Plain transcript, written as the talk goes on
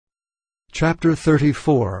Chapter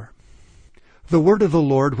 34. The word of the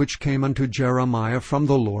Lord which came unto Jeremiah from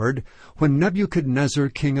the Lord, when Nebuchadnezzar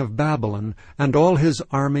king of Babylon, and all his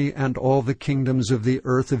army, and all the kingdoms of the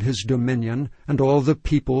earth of his dominion, and all the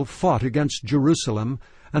people fought against Jerusalem,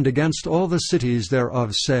 and against all the cities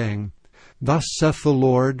thereof, saying, Thus saith the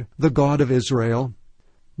Lord, the God of Israel,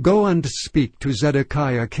 Go and speak to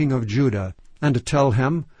Zedekiah king of Judah, and tell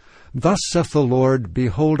him, Thus saith the Lord,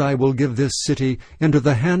 Behold, I will give this city into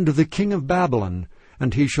the hand of the king of Babylon,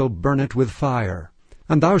 and he shall burn it with fire.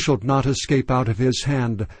 And thou shalt not escape out of his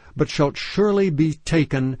hand, but shalt surely be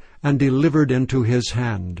taken and delivered into his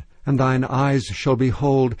hand. And thine eyes shall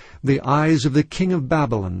behold the eyes of the king of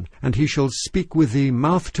Babylon, and he shall speak with thee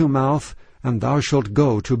mouth to mouth, and thou shalt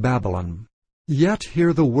go to Babylon. Yet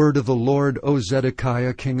hear the word of the Lord, O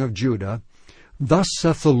Zedekiah king of Judah. Thus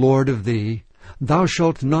saith the Lord of thee, Thou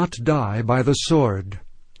shalt not die by the sword,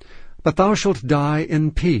 but thou shalt die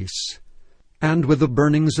in peace, and with the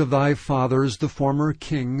burnings of thy fathers the former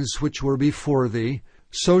kings which were before thee,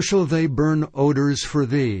 so shall they burn odors for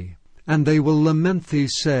thee, and they will lament thee,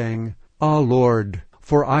 saying, Ah, Lord,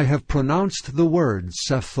 for I have pronounced the words,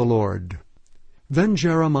 saith the Lord. Then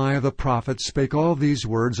Jeremiah the prophet spake all these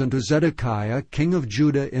words unto Zedekiah king of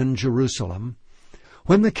Judah in Jerusalem,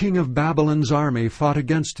 when the king of Babylon's army fought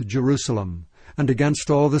against Jerusalem, and against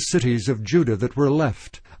all the cities of Judah that were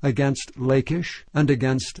left, against Lachish, and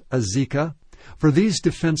against Azekah, for these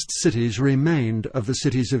defenced cities remained of the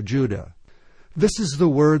cities of Judah. This is the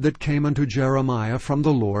word that came unto Jeremiah from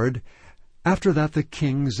the Lord, after that the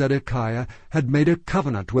king Zedekiah had made a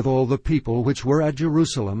covenant with all the people which were at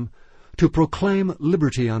Jerusalem, to proclaim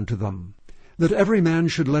liberty unto them, that every man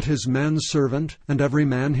should let his manservant, and every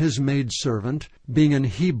man his maidservant, being an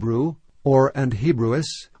Hebrew, or an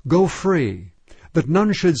Hebrewess, go free, that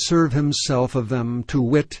none should serve himself of them, to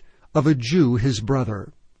wit, of a Jew his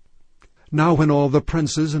brother. Now when all the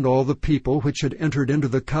princes and all the people which had entered into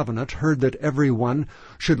the covenant heard that every one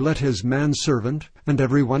should let his manservant, and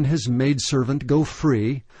every one his maidservant go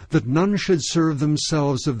free, that none should serve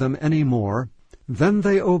themselves of them any more, then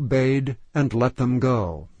they obeyed and let them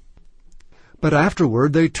go. But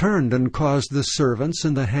afterward they turned and caused the servants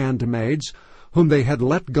and the handmaids, whom they had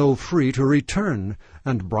let go free, to return,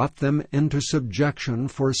 and brought them into subjection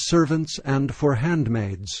for servants and for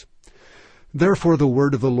handmaids. Therefore the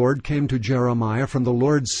word of the Lord came to Jeremiah from the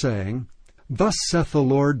Lord, saying, Thus saith the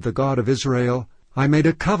Lord, the God of Israel, I made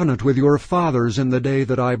a covenant with your fathers in the day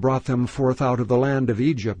that I brought them forth out of the land of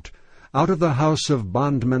Egypt, out of the house of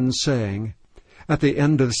bondmen, saying, At the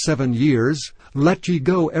end of 7 years let ye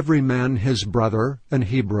go every man his brother, an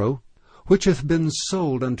Hebrew, which hath been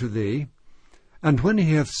sold unto thee, and when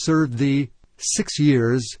he hath served thee 6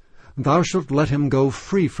 years, thou shalt let him go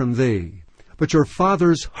free from thee. But your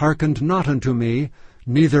fathers hearkened not unto me,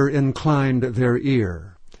 neither inclined their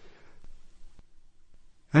ear.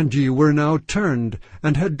 And ye were now turned,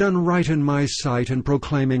 and had done right in my sight, in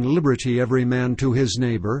proclaiming liberty every man to his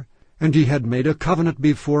neighbor, and ye had made a covenant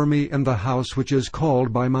before me in the house which is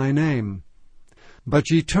called by my name.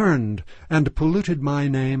 But ye turned, and polluted my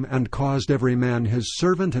name, and caused every man his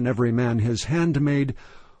servant, and every man his handmaid,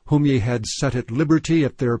 whom ye had set at liberty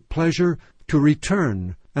at their pleasure, to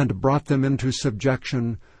return, and brought them into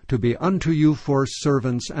subjection, to be unto you for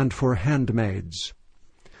servants and for handmaids.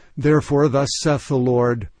 Therefore thus saith the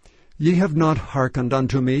Lord, Ye have not hearkened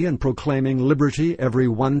unto me in proclaiming liberty every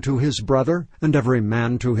one to his brother, and every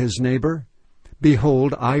man to his neighbor.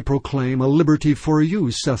 Behold, I proclaim a liberty for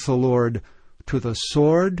you, saith the Lord, to the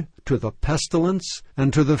sword, to the pestilence,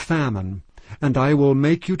 and to the famine, and I will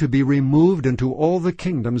make you to be removed into all the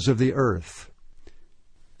kingdoms of the earth.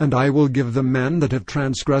 And I will give the men that have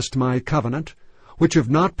transgressed my covenant, which have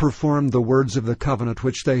not performed the words of the covenant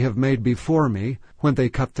which they have made before me, when they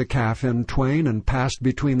cut the calf in twain, and passed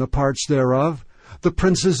between the parts thereof, the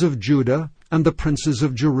princes of Judah, and the princes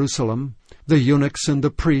of Jerusalem, the eunuchs and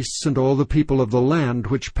the priests, and all the people of the land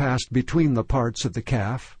which passed between the parts of the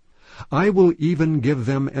calf. I will even give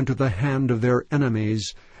them into the hand of their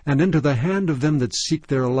enemies, and into the hand of them that seek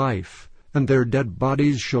their life, and their dead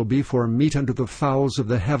bodies shall be for meat unto the fowls of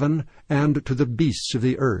the heaven, and to the beasts of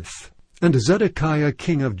the earth. And Zedekiah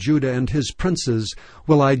king of Judah and his princes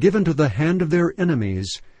will I give into the hand of their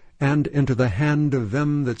enemies, and into the hand of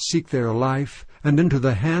them that seek their life, and into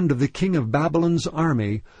the hand of the king of Babylon's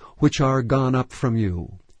army, which are gone up from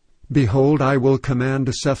you. Behold, I will command,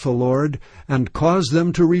 saith the Lord, and cause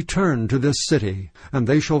them to return to this city, and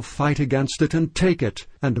they shall fight against it, and take it,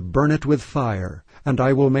 and burn it with fire, and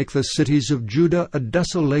I will make the cities of Judah a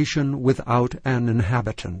desolation without an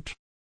inhabitant.